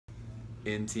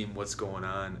inTeam, what's going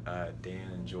on?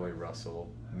 Dan and Joy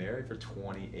Russell, married for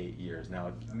 28 years.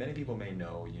 Now, many people may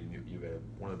know you have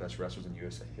one of the best wrestlers in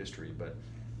USA history, but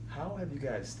how have you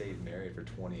guys stayed married for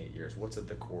 28 years? What's at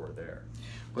the core there?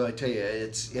 Well, I tell you,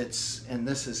 it's and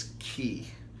this is key.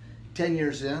 10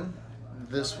 years in,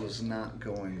 this was not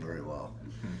going very well.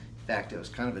 In fact, it was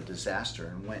kind of a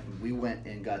disaster, and we went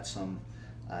and got some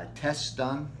tests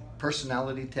done,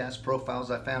 personality tests,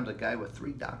 profiles. I found a guy with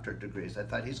 3 doctorate degrees. I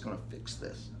thought he's going to fix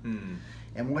this.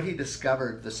 And what he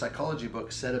discovered, the psychology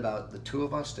book said about the two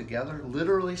of us together,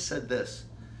 literally said this: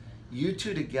 you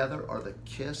two together are the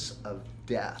kiss of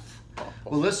death.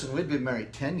 Well, listen, we'd been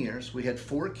married 10 years. We had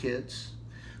 4 kids.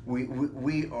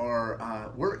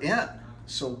 We're in.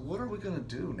 So what are we going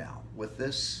to do now with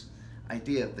this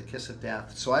idea of the kiss of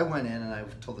death? So I went in and I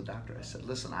told the doctor, I said,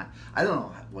 listen, I don't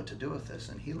know what to do with this.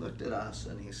 And he looked at us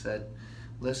and he said,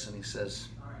 listen, he says,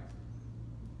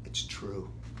 it's true.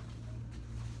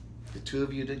 The two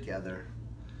of you together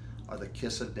are the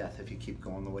kiss of death if you keep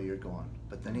going the way you're going.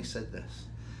 But then he said this: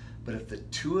 but if the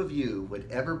two of you would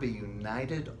ever be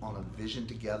united on a vision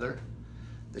together,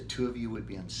 the two of you would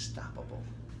be unstoppable.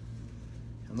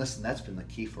 And listen, that's been the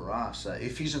key for us.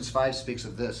 Ephesians 5 speaks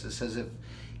of this. It says,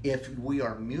 if we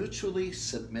are mutually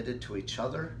submitted to each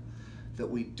other, that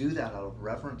we do that out of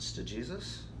reverence to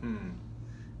Jesus,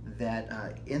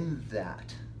 that in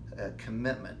that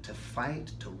commitment to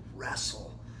fight, to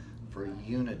wrestle for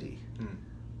unity,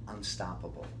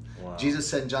 unstoppable. Wow. Jesus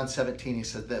said in John 17, he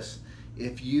said this: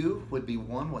 if you would be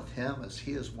one with him as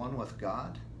he is one with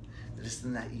God, that it's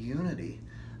in that unity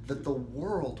that the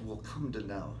world will come to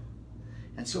know.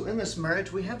 And so in this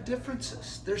marriage, we have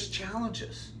differences. There's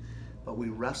challenges, but we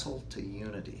wrestle to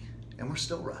unity, and we're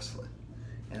still wrestling.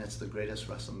 And it's the greatest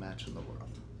wrestling match in the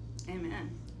world.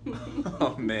 Amen.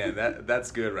 Oh man,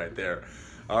 that's good right there.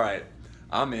 All right,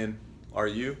 I'm in. Are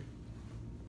you?